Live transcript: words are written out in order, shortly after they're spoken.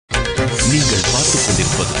நீங்கள் பார்த்துக்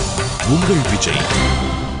கொண்டிருப்பது உங்கள் விஜய்.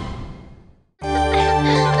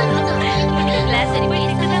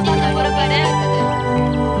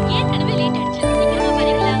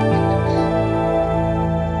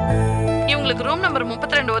 இவங்களுக்கு ரூம் நம்பர்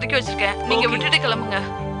 32 ஒதுக்கி வச்சிருக்கேன். நீங்க விட்டுட்டு கிளம்புங்க.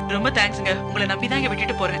 ரொம்ப தேங்க்ஸ்ங்க. உங்களை நம்பி தான் இங்க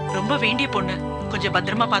விட்டுட்டு போறேன். ரொம்ப வேண்டிய பொண்ணு, கொஞ்சம்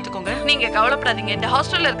பத்திரமா பாத்துக்கோங்க. நீங்க கவலைப்படாதீங்க. இந்த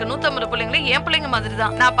ஹாஸ்டல்ல இருக்க 150 பிள்ளைங்களும் என் பிள்ளைங்க மாதிரி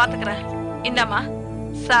தான். நான் பாத்துக்கிறேன். இந்தாமா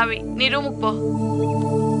சாவி, நீ ரூமுக்கு போ.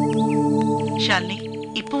 ஷாலினி,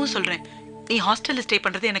 இப்பவும் சொல்றேன், நீ ஹாஸ்டல்ல ஸ்டே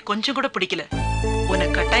பண்றது எனக்கு கொஞ்சம் கூட பிடிக்கல. உன்னை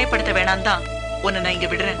கட்டாயப்படுத்த வேணாம் தான் உன்னை நான் இங்க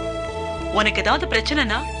விடுறேன். உனக்கு ஏதாவது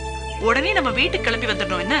பிரச்சனைனா உடனே நம்ம வீட்டுக்கு கிளம்பி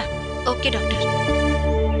வந்துடணும். என்ன? Okay doctor.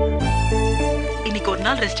 இன்னைக்கு ஒரு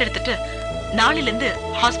நாள் ரெஸ்ட் எடுத்துட்டு நாளையில இருந்து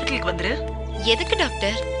ஹாஸ்பிட்டலுக்கு வந்துரு. எதுக்கு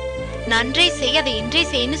டாக்டர்? நன்றே செய் அதை இன்றே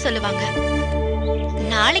செய்யன்னு சொல்லுவாங்க.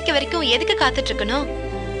 நாளைக்கு வரைக்கும் எதுக்கு காத்துட்டு இருக்கணும்?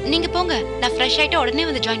 நீங்க போங்க, நான் ஃப்ரெஷ் ஆயிட்டு உடனே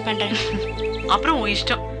வந்து ஜாயின் பண்றேன். அப்புறம் உன்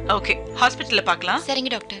இஷ்டம். ஓகே, ஹாஸ்பிட்டல்ல பார்க்கலாம். சரிங்க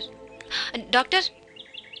டாக்டர். டாக்டர்,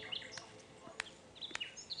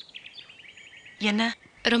 என்ன?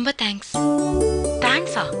 ரொம்ப தேங்க்ஸ்.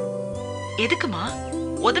 தேங்க்ஸா? எதுக்குமா?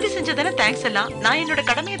 உதவி செஞ்சதானே தேங்க்ஸ் எல்லாம். நான் என்னோட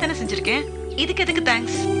கடமையை தானே செஞ்சிருக்கேன். இதுக்கு எதுக்கு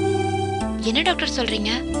தேங்க்ஸ்? என்ன டாக்டர்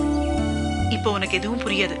சொல்றீங்க? இப்போ உனக்கு எதுவும்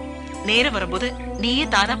புரியாது. நேரம் வரும்போது நீயே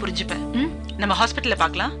தானா புரிஞ்சுப்ப. நம்ம ஹாஸ்பிட்டல்ல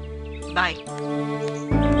பார்க்கலாம். பாய்.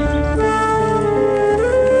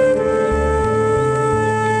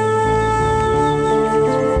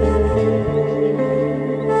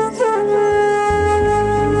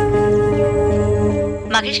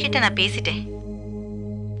 மகேஷ் கிட்ட நான் பேசிட்டேன்.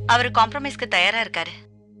 அவர் காம்ப்ரமைஸ்க்கு தயாரா இருக்காரு.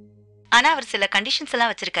 ஆனா அவர் சில கண்டிஷன்ஸ்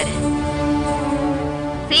எல்லாம் வச்சிருக்காரு.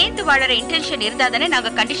 சேர்ந்து வாழற இன்டென்ஷன் இருந்தா தானே நாங்க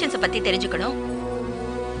கண்டிஷன்ஸ் பத்தி தெரிஞ்சுக்கணும்.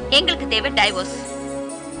 எங்களுக்கு தேவை டைவோர்ஸ்.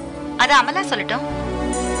 அது அமலா சொல்லட்டும்.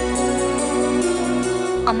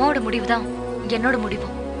 அம்மாவோட முடிவுதான் என்னோட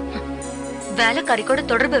முடிவும். வேலைக்காரி கூட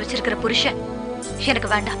தொடர்பு வச்சிருக்கிற புருஷன்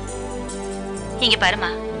எனக்கு வேண்டாம். இங்க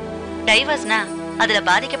பாருமா, டைவர்ஸ்னா அதுல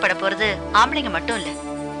பாதிக்கப்பட போறது ஆம்பளைங்க மட்டும் இல்ல,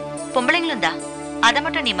 பொம்பளைங்களும் தான். அதை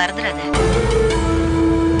மட்டும் நீ மறந்துடாத.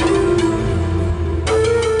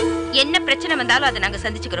 என்ன பிரச்சனை வந்தாலும் அதை நாங்க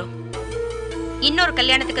சந்திச்சுக்கிறோம். இன்னொரு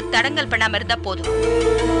கல்யாணத்துக்கு தடங்கல் பண்ணாம இருந்தா போதும்.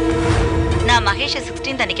 நான் மகேஷ்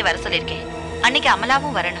 16 அன்னைக்கு வர சொல்லிருக்கேன். அன்னைக்கு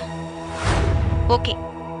அமலாவும் வரணும். Okay,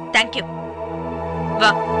 thank you.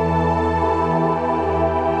 வா.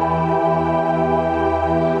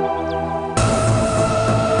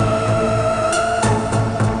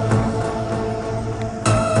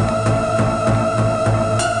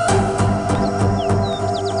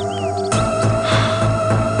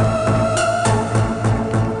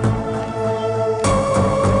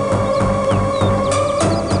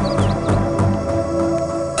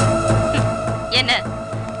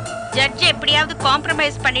 ஜட்ஜ் எப்படியாவது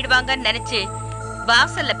காம்ப்ரமைஸ் பண்ணிடுவாங்கன்னு நினைச்சு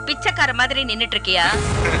வாசல்ல பிச்சைக்கார மாதிரி நின்னுட்டு இருக்கியா?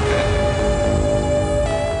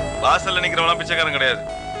 வாசல்ல நிக்கிறவனா பிச்சைக்காரன் கிடையாது.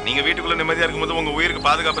 நீங்க வீட்டுக்குள்ள நிம்மதியா இருக்கும்போது உங்க உயிருக்கு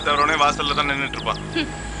பாதுகாப்பு தவறவனே வாசல்ல தான் நின்னுட்டு இருப்பான்.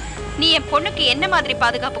 நீ என் பொண்ணுக்கு என்ன மாதிரி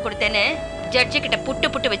பாதுகாப்பு கொடுத்தேன்னு ஜட்ஜு கிட்ட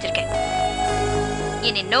புட்டு வச்சிருக்கேன்.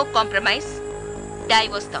 இனி நோ காம்ப்ரமைஸ்,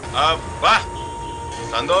 டைவோர்ஸ் தான். வா,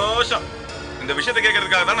 சந்தோஷம். இந்த விஷயத்தை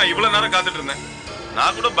கேட்கறதுக்காக தான் நான் இவ்வளவு நேரம் காத்துட்டு இருந்தேன்.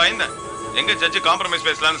 நான் கூட பயந்தேன், எங்க ஜட்ஜ் காம்ப்ரமைஸ்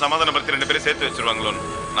பேசலான்னு சமாதானப்படுத்தி 2 பேரும் சேர்த்து வச்சிருவாங்களோன்னு.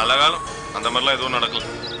 நல்ல காலம், அந்த மாதிரிலாம் எதுவும் நடக்கல.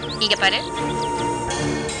 இங்க பாரு,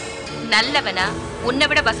 நல்லவனா உன்னை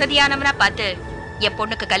விட வசதியானவனா பார்த்து என்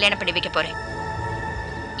பொண்ணுக்கு கல்யாணம் பண்ணி வைக்க போறேன்.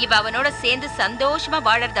 இவ அவனோட சேர்ந்து சந்தோஷமா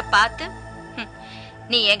வாழறத பார்த்து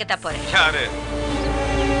நீ ஏங்கத்தா போற. யாரு?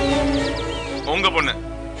 உங்க பொண்ணு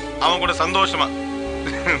அவன் கூட சந்தோஷமா?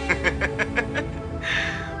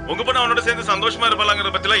 உங்க பொண்ணு அவனோட சேர்ந்து சந்தோஷமா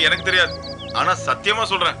இருப்பாங்கிறத பத்திலாம் எனக்கு தெரியாது. ஆனா சத்தியமா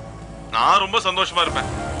சொல்றேன், நான் ரொம்ப சந்தோஷமா இருப்பேன்.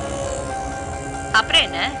 அப்புறம்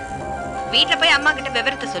என்ன, வீட்டுல போய் அம்மா கிட்ட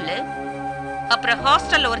விவரத்தை சொல்லு. அப்புறம்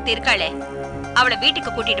ஹாஸ்டல்ல ஒருத்தி இருக்காளே, அவளை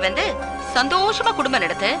வீட்டுக்கு கூட்டிட்டு வந்து சந்தோஷமா குடும்பம்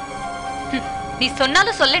நடத்து. நீ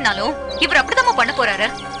சொன்னாலும் சொல்லனாலும் இவர் அப்படிதான் பண்ண போறாரு.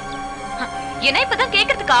 ஏன்னா இப்பதான்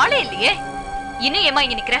கேட்கறதுக்கு ஆளே இல்லையே. இன்னும் ஏமா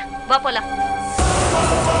இங்க நிக்கிற? வா போலாம்.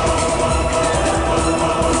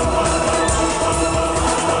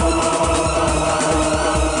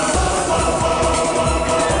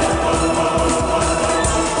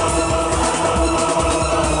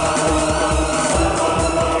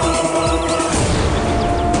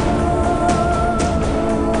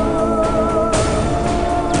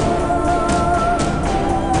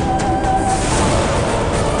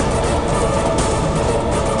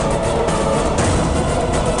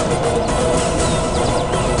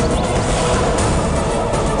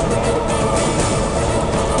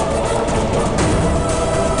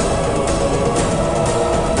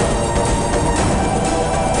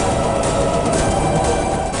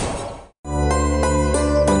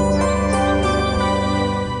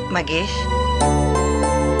 மகேஷ்,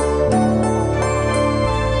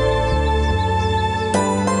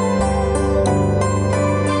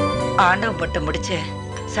 ஆண்டவம் பட்டு முடிச்சு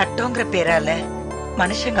சட்டங்கிற பேரால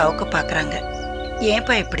மனுஷங்க அவுக்க பாக்குறாங்க.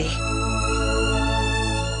 ஏன்பா இப்படி?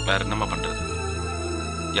 வேற என்னமா பண்றது?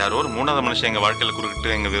 யாரோ ஒரு மூணாவது மனுஷன் எங்க வாழ்க்கையில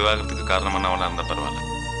குறுக்கிட்டு எங்க விவாகரத்துக்கு காரணமானவனா இருந்தா பரவாயில்ல.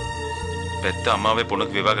 பெத்த அம்மாவே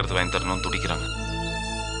பொண்ணுக்கு விவாகரத்து வாங்கி தரணும்னு துடிக்கிறாங்க.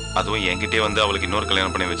 அதுவும் என்கிட்டயே வந்து அவளுக்கு இன்னொரு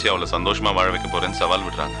கல்யாணம் பண்ணி வச்சு அவளை சந்தோஷமா வாழ வைக்க போறேன்னு சவால்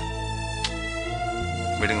விடுறாங்க.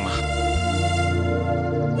 விடுங்கம்மா.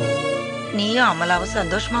 நீயும் அமலாவும்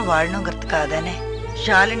சந்தோஷமா வாழணுங்கிறதுக்காக தானே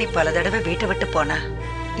ஷாலினி பல தடவை வீட்டை விட்டு போனா.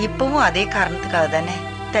 இப்பவும் அதே காரணத்துக்காக தானே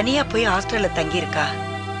தனியா போய் ஹாஸ்டல்ல தங்கி இருக்கா.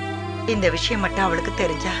 இந்த விஷயம் மட்டும் அவளுக்கு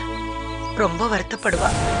தெரிஞ்சா ரொம்ப வருத்தப்படுவா.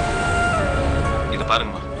 இது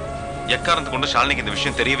பாருங்கம்மா, எக்காரணத்து கொண்டு ஷாலினிக்கு இந்த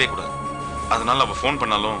விஷயம் தெரியவே கூடாது. அதனால அவ ஃபோன்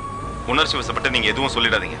பண்ணாலும் உணர்ச்சி வசப்பட்டு நீங்க எதுவும்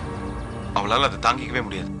சொல்லிடாதீங்க. அவளால அதை தாங்கிக்கவே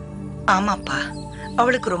முடியாது. ஆமாப்பா,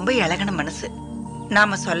 அவளுக்கு ரொம்ப இலகன மனசு.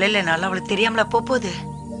 நாம சொல்லலைனாலும் அவளுக்கு தெரியாமலா போகுது.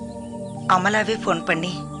 அமலாவே ஃபோன்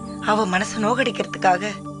பண்ணி அவ மனசு நோகடிக்கிறதுக்காக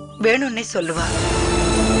வேணும்னே சொல்லுவா.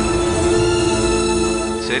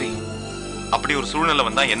 சரி, அப்படி ஒரு சூழ்நிலை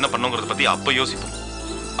வந்தா என்ன பண்ணுங்கிறத பத்தி அப்ப யோசிப்போம்.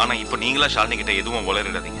 ஆனா இப்ப நீங்களா ஷாலினி கிட்ட எதுவும்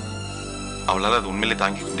உளறிடாதீங்க. அவளால அது உண்மையிலே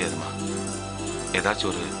தாங்கிக்க முடியாதுமா.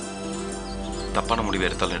 ஏதாச்சும் ஒரு தப்பான முடிவு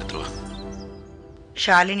எடுத்தாலும் எடுத்துருவா.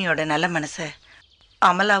 ஷாலினியோட நல்ல மனச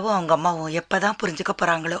அமலாவும் அவங்க அம்மாவும் எப்பதான் புரிஞ்சுக்க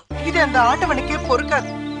போறாங்களோ. இது அந்த ஆண்டவனுக்கே பொறுக்காது.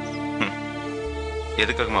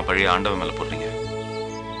 எதுக்காகமா பழைய ஆண்டவன் மேல போடுறீங்க?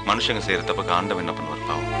 மனுஷங்க செய்யற தப்புக்கு ஆண்டவன் என்ன பண்ணுவார்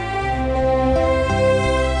பாவம்?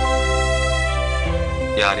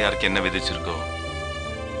 யார் யாருக்கு என்ன விதிச்சிருக்கோ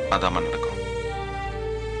அதாம நடக்கும்.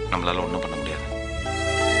 நம்மளால ஒண்ணும் பண்ண முடியாது.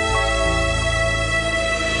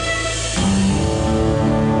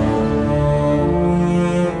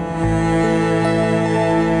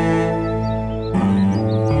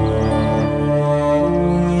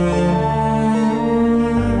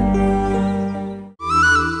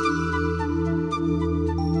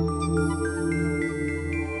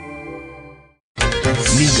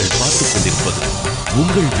 நீங்கள் பார்த்துக் கொண்டிருப்பது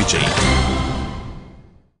உங்கள் விஜய்.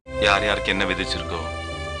 யார் யாருக்கு என்ன விதிச்சிருக்கோ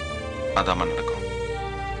அதாம நடக்கும்.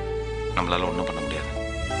 நம்மளால ஒண்ணும் பண்ண முடியாது.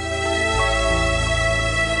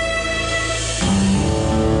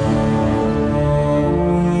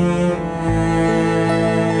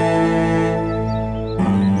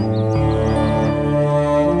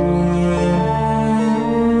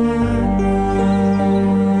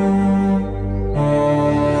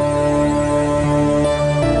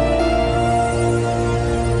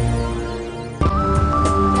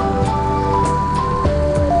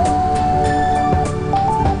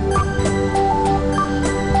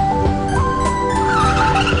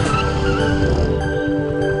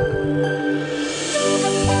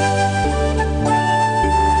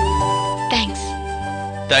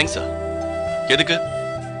 தேங்க்ஸா? எதுக்கு?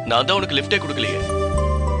 நான் தான் உனக்கு லிஃப்டே கொடுக்கலையே.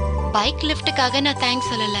 பைக் லிஃப்ட்டுக்காக நான் தேங்க்ஸ்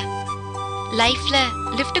சொல்லல, லைஃப்ல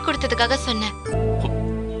லிஃப்ட் கொடுத்ததுக்காக சொன்னேன்.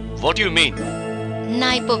 What do you mean?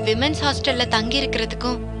 நான் இப்போ விமென்ஸ் ஹாஸ்டல்ல தங்கி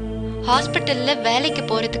இருக்கிறதுக்கும் ஹாஸ்பிட்டல்ல வேலைக்கு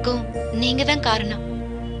போறதுக்கும் நீங்க தான் காரணம்.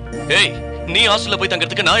 ஏய், நீ ஹாஸ்டல்ல போய்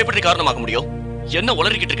தங்கிறதுக்கு நான் எப்படி காரணமாக முடியும்? என்ன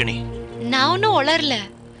உளறிக்கிட்டு இருக்க நீ? நான் ஒன்னும் உளரல,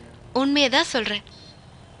 உண்மையதான் சொல்றேன்.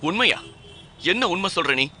 உண்மையா? என்ன உண்மை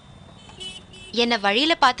சொல்ற நீ? என்ன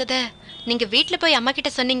வழியில பார்த்தத நீங்க வீட்ல போய் அம்மா கிட்ட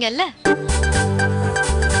சொன்னீங்கல்ல,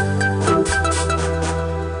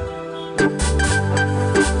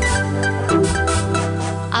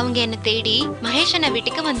 அவங்க என்ன தேடி மகேஷ் அண்ணா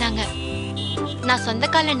வீட்டுக்கு வந்தாங்க. நான் சொந்த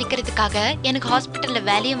கால்ல நிக்கிறதுக்காக எனக்கு ஹாஸ்பிட்டல்ல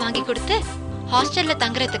வேலையும் வாங்கி கொடுத்து ஹாஸ்டல்ல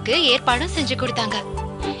தங்குறதுக்கு ஏற்பாடும் செஞ்சு கொடுத்தாங்க.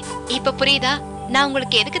 இப்ப புரியுதா நான்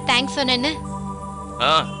உங்களுக்கு எதுக்கு தேங்க்ஸ் சொன்னேன்னு?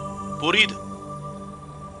 புரியுது.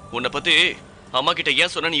 உன்னை பத்தி அம்மா கிட்ட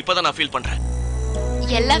ஏன் சொன்னேன்னு இப்பதான் நான் ஃபீல் பண்றேன்.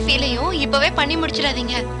 எல்லா ஃபீலையும் இப்பவே பண்ணி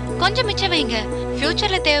முடிச்சிடாதீங்க, கொஞ்சம் மிச்சம் வைங்க,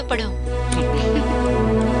 ஃபியூச்சர்ல தேவைப்படும்.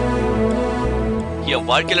 என்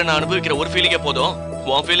வாழ்க்கையில நான் அனுபவிக்கிற ஒரு ஃபீலிங்கே போதும்,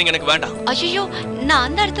 உன் ஃபீலிங் எனக்கு வேண்டாம். ஐயோ, நான்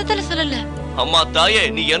அந்த அர்த்தத்துல சொல்லல. அம்மா தாயே,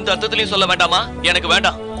 நீ எந்த அர்த்தத்திலையும் சொல்ல வேண்டாமா? எனக்கு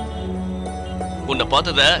வேண்டாம். உன்னை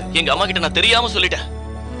பார்த்தத எங்க அம்மா கிட்ட நான் தெரியாம சொல்லிட்டேன்.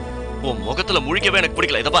 உன் முகத்துல முழிக்கவே எனக்கு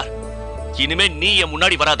பிடிக்கல. இத பார், இனிமே நீ என்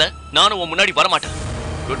முன்னாடி வராத, நானும் உன் முன்னாடி வரமாட்டேன்.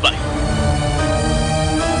 Good bye.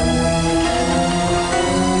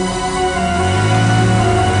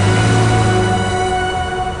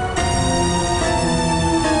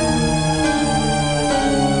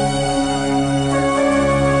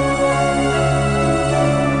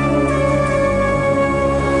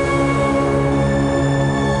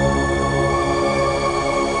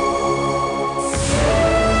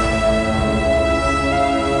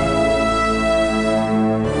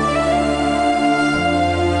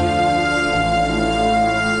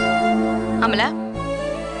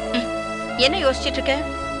 என்ன யோசிச்சுட்டு இருக்க?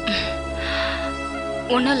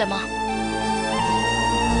 ஒண்ணும் இல்லம்மா.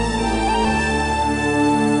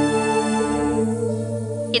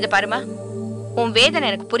 இது பாருமா, உன் வேதனை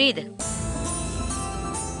எனக்கு புரியுது.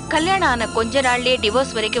 கல்யாணம் ஆன கொஞ்ச நாள்லயே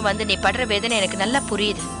டிவோர்ஸ் வரைக்கும் வந்து நீ படுற வேதனை எனக்கு நல்லா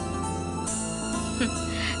புரியுது.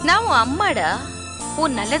 நான் உன் அம்மாடா,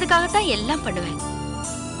 உன் நல்லதுக்காகத்தான் எல்லாம் பண்ணுவேன்.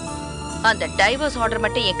 அந்த டைவர்ஸ் ஆர்டர்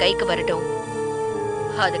மட்டும் என் கைக்கு வரட்டும்.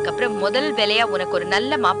 அதுக்கப்புறம் முதல் வேலையா உனக்கு ஒரு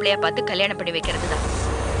நல்ல மாப்பிள்ளையா பார்த்து கல்யாணம் பண்ணி வைக்கிறது தான்.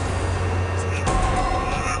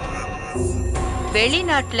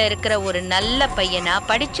 வெளிநாட்டுல இருக்கிற ஒரு நல்ல பையனா,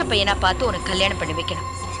 படிச்ச பையனா பார்த்து உனக்கு கல்யாணம் பண்ணி வைக்கணும்.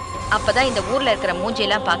 அப்பதான் இந்த ஊர்ல இருக்கிற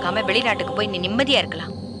மூஞ்சியெல்லாம் பார்க்காம வெளிநாட்டுக்கு போய் நீ நிம்மதியா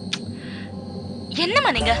இருக்கலாம்.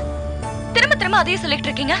 என்னம்மா நீங்க திரும்ப திரும்ப அதையே சொல்லிட்டு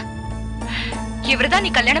இருக்கீங்க? இவர்தான் நீ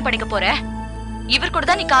கல்யாணம் பண்ணிக்க போற, இவர் கூட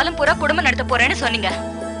தான் நீ காலம் பூரா குடும்பம் நடத்த போறேன்னு சொன்னீங்க.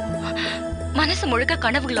 மனசு முழுக்க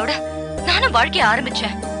கனவுகளோட நானும் வாழ்க்கைய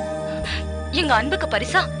ஆரம்பிச்சேன். எங்க அன்புக்கு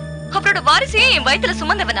பரிசா அவரோட வாரிசையே என் வயித்துல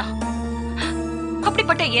சுமந்தவனா?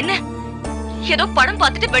 அப்படிப்பட்ட என்ன ஏதோ படம்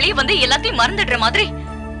பார்த்துட்டு வெளியே வந்து எல்லாத்தையும் மறந்துடுற மாதிரி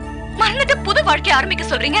மறந்துட்டு புது வாழ்க்கைய ஆரம்பிக்க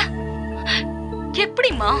சொல்றீங்க?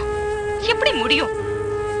 எப்படிமா, எப்படி முடியும்?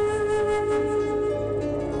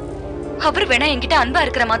 அவர் வேணா என்கிட்ட அன்பா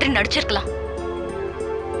இருக்கிற மாதிரி நடிச்சிருக்கலாம்.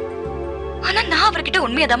 ஆனா நான் அவர்கிட்ட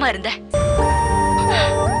உண்மையாதாமா இருந்தேன்.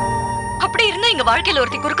 அப்படி இருந்தா எங்க வாழ்க்கையில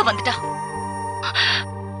ஒருத்தி குறுக்க வந்துட்டா.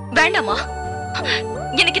 வேண்டாமா,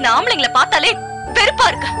 எனக்கு இந்த ஆம்பளைங்களை பார்த்தாலே வெறுப்பா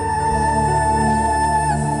இருக்கு.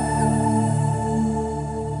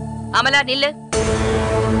 அமலா நில்லு.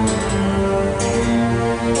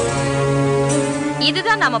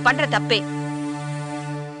 இதுதான் நாம பண்ற தப்பே.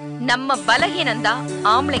 நம்ம பலகீனம் தான்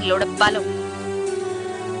ஆம்பளைங்களோட பலம்.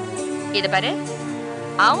 இது பாரு,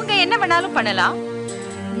 அவங்க என்ன வேணாலும் பண்ணலாம்,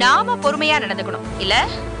 நாம பொறுமையா நடந்துக்கணும். இல்ல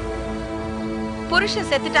புருஷன்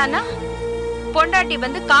செத்துட்டானா பொண்டாட்டி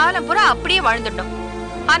வந்து காலம் பூரா அப்படியே வாழ்ந்துடணும்.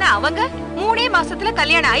 ஆனா அவங்க 3 மாசத்துல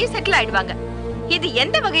கல்யாணம் ஆகி செட்டில் ஆயிடுவாங்க. இது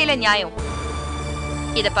எந்த வகையில நியாயம்?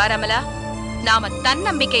 இத பாரமலா, நாம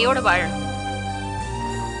தன்னம்பிக்கையோட வாழணும்.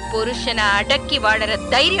 புருஷனை அடக்கி வாழற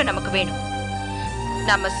தைரியம் நமக்கு வேணும்.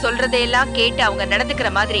 நம்ம சொல்றதையெல்லாம் கேட்டு அவங்க நடந்துக்கிற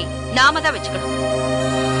மாதிரி நாம தான் வச்சுக்கணும்.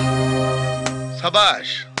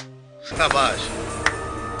 சபாஷ் சபாஷ்.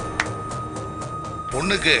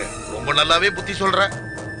 பொண்ணுக்கு ரொம்ப நல்லாவே புத்தி சொல்ற.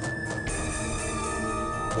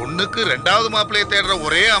 பொண்ணுக்கு 2வது மாப்பிள்ளையை தேடுற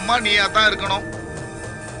ஒரே அம்மா நீயா தான் இருக்கணும்.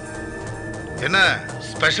 என்ன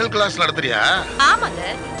ஸ்பெஷல் கிளாஸ் நடத்துறியா? ஆமாங்க.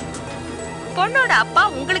 பொண்ணோட அப்பா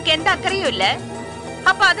உங்களுக்கு எந்த அக்கறையும் இல்ல.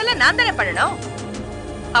 அப்ப அதெல்லாம் நான் தானே பண்ணணும்.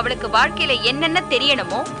 அவளுக்கு வாழ்க்கையில என்னென்ன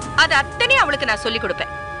தெரியணுமோ அது அத்தனையும் அவளுக்கு நான் சொல்லி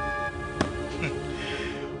கொடுப்பேன்.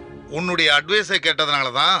 உன்னுடைய அட்வைஸை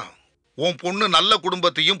கேட்டதுனாலதான் உன் பொண்ணு நல்ல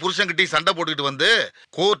குடும்பத்தையும் புருஷன்கிட்டையும் சண்டை போட்டுக்கிட்டு வந்து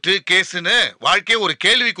கோர்ட்டு கேஸ்னு வாழ்க்கையை ஒரு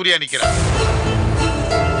கேள்விக்குறியா நிக்கிறா.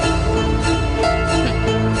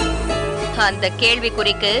 அந்த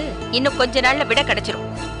கேள்விக்குறிக்கு இன்னும் கொஞ்ச நாள்ல விட கிடைச்சிரும்.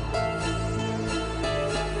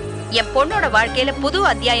 என் பொண்ணோட வாழ்க்கையில புது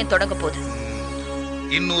அத்தியாயம் தொடங்க போகுது.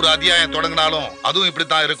 இன்னொரு அத்தியாயம் தொடங்கினாலும் அதுவும்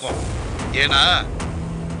இப்படித்தான் இருக்கும். ஏன்னா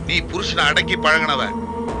நீ புருஷனை அடக்கி பழகினவ.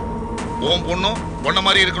 உன் பொண்ணும் பொண்ண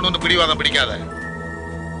மாதிரி இருக்கணும்னு பிடிவாதம் பிடிக்காத.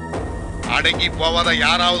 அடங்கி போவாத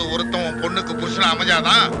யாராவது ஒருத்தன் உன் பொண்ணுக்கு புருஷனை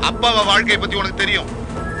அமைஞ்சாதான் அப்பாவ வாழ்க்கையை பத்தி உனக்கு தெரியும்.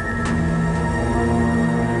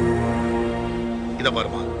 இத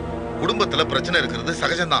பாருமா, குடும்பத்துல பிரச்சனை இருக்கிறது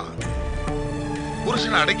சகஜம்தான்.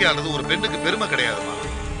 புருஷனை அடக்கி ஆனது ஒரு பெண்ணுக்கு பெருமை கிடையாதுமா.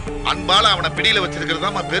 அன்பால அவனை பிடியில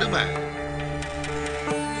வச்சிருக்கிறதாமா பெருமை.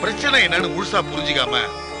 பிரச்சனை என்னன்னு முழுசா புரிஞ்சுக்காம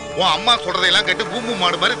உன் அம்மா சொல்றதையெல்லாம் கேட்டு பூம்பு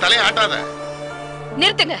மாடு மாதிரி தலையை ஆட்டாத.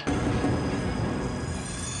 நிறுத்துங்க.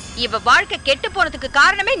 இவ வாழ்க்கை கெட்டு போனதுக்கு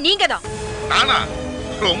காரணமே நீங்க தான். நானா?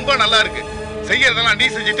 ரொம்ப நல்லா இருக்கு. செய்யறதெல்லாம் நீ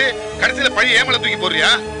செஞ்சுட்டு கடைசியில பழி ஏமல தூக்கி போறியா?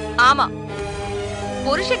 ஆமா.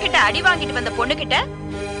 புருஷன்கிட்ட அடி வாங்கிட்டு வந்த பொண்ணு கிட்ட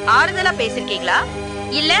ஆறுதலா பேசிருக்கீங்களா,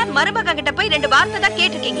 இல்ல மருமக கிட்ட போய் 2 வார்த்தை தான்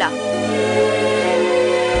கேட்டிருக்கீங்களா?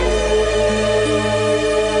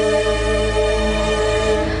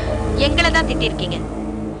 எங்களை தான் திட்டிருக்கீங்க.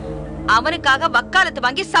 அவனுக்காக வக்காலத்து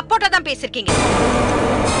வாங்கி சப்போர்ட்டா தான் பேசிருக்கீங்க.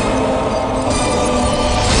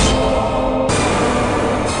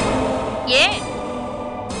 ஏன்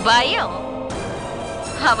பயம்?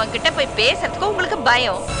 அவன்கிட்ட போய் பேசுறதுக்கு உங்களுக்கு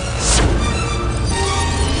பயம்?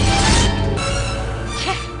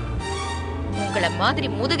 உங்களை மாதிரி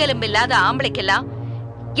முதுகெலும்பு இல்லாத ஆம்பளைக்கெல்லாம்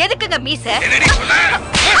எதுக்குங்க மீச?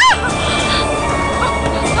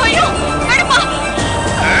 ஐயோ வேணுமா?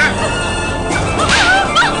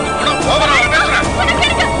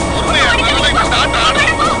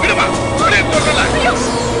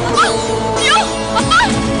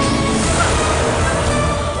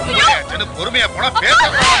 பொறுமையா போனா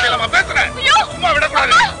பேசுறேன். சும்மா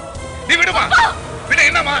விடக்கூடாது. நீ விடுமா? விட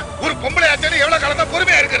என்னமா? ஒரு பொம்பளை ஆச்சாரி எவ்வளவு காலம் தான்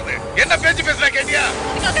பொறுமையா இருக்கிறது? என்ன பேச்சு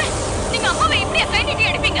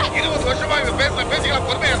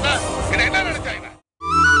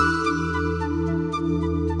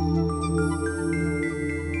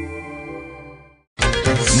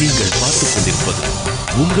நீங்கள் பார்த்துக் கொண்டிருப்பது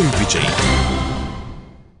உங்கள் விஜய்.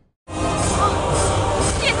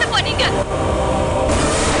 என்ன பண்ணீங்க?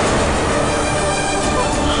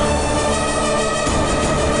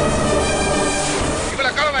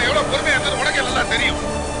 இவ்வளவு காலம் நான் எவ்வளவு பொறுமையா இருந்தது உனக்கு நல்லா தெரியும்.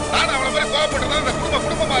 நான் அவளை மாதிரி கோவப்பட்டதா இந்த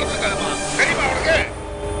குடும்பமா இருந்திருக்காதுமா. தெரியுமா உனக்கு?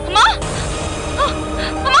 அம்மா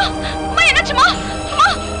அம்மா அம்மா என்னாச்சுமா? அம்மா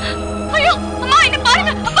ஐயோ அம்மா என்ன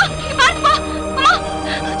பாருங்க. அப்பா இங்க பாருங்கம்மா. அம்மா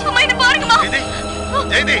அம்மா என்ன பாருங்கம்மா.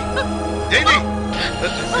 ஜெயந்தி ஜெயந்தி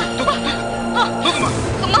தூக்குமா.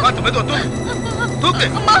 பார்த்து மெதுவா தூக்கு.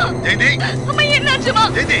 அம்மா ஜெயந்தி அம்மா என்னாச்சுமா?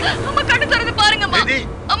 ஜெயந்தி அம்மா கண்ணு திறந்து பாருங்கம்மா. ஜெயந்தி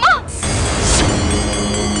அம்மா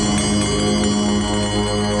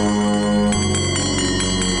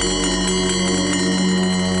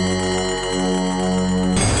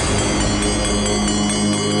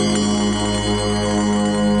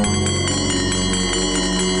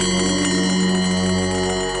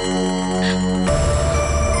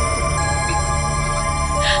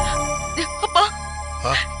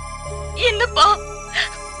என்னப்பா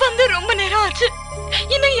வந்து ரொம்ப நேரம் ஆச்சு.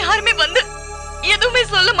 இன்னும் யாருமே வந்து எதுவுமே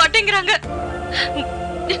சொல்ல மாட்டேங்கிறாங்க.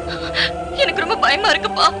 எனக்கு ரொம்ப பயமா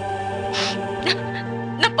இருக்குப்பா.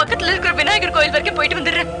 நான் பக்கத்துல இருக்கிற விநாயகர் கோயில் வரைக்கும் போயிட்டு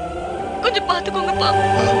வந்துடுறேன். கொஞ்சம் பாத்துக்கோங்கப்பா.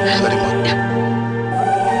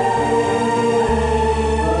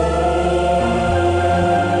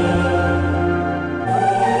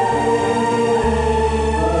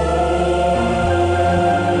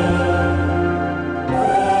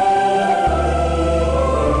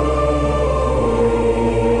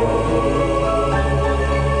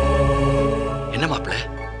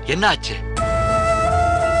 என்ன ஆச்சு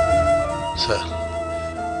சார்?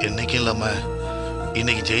 என்னைக்கும் இல்லாம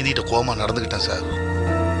இன்னைக்கு ஜெயந்திட்ட கோமா நடந்துகிட்டேன் சார்.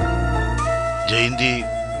 ஜெயந்தி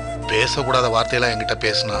பேசக்கூடாத வார்த்தையெல்லாம் என்கிட்ட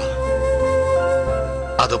பேசினா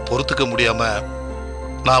அதை பொறுத்துக்க முடியாம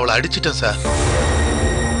நான் அவளை அடிச்சிட்டேன் சார்.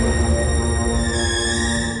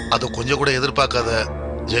 அதை கொஞ்சம் கூட எதிர்பார்க்காத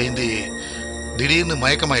ஜெயந்தி திடீர்னு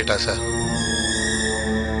மயக்கமாயிட்டா சார்.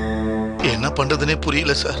 என்ன பண்றதுன்னே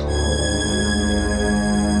புரியல சார்.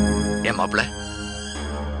 ஏன் மாப்ள,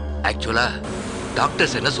 ஆக்சுவலா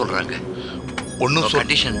டாக்டர்ஸ் என்ன சொல்றாங்க? ஒன்னும்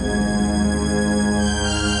கண்டிஷன்.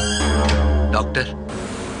 டாக்டர்,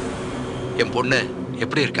 என் பொண்ணு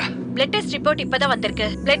எப்படி இருக்கா? பிளட் டெஸ்ட் ரிப்போர்ட் இப்பதான் வந்திருக்கு.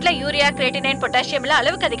 பிளட்ல யூரியா, கிரேட்டினைன், பொட்டாசியம்ல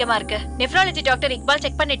அளவுக்கு அதிகமா இருக்கு. நெஃப்ராலஜி டாக்டர் இக்பால்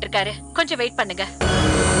செக் பண்ணிட்டு இருக்காரு. கொஞ்சம் வெயிட் பண்ணுங்க.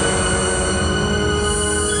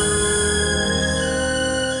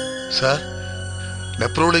 சார்,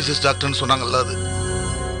 நெப்ரோலிசிஸ் டாக்டர்னு சொன்னாங்கல்ல, அது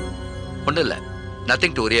ஒன்றும் இல்லை.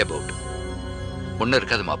 Nothing to worry about. ஒன்றும்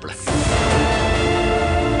இருக்காது மாப்பிள்ள.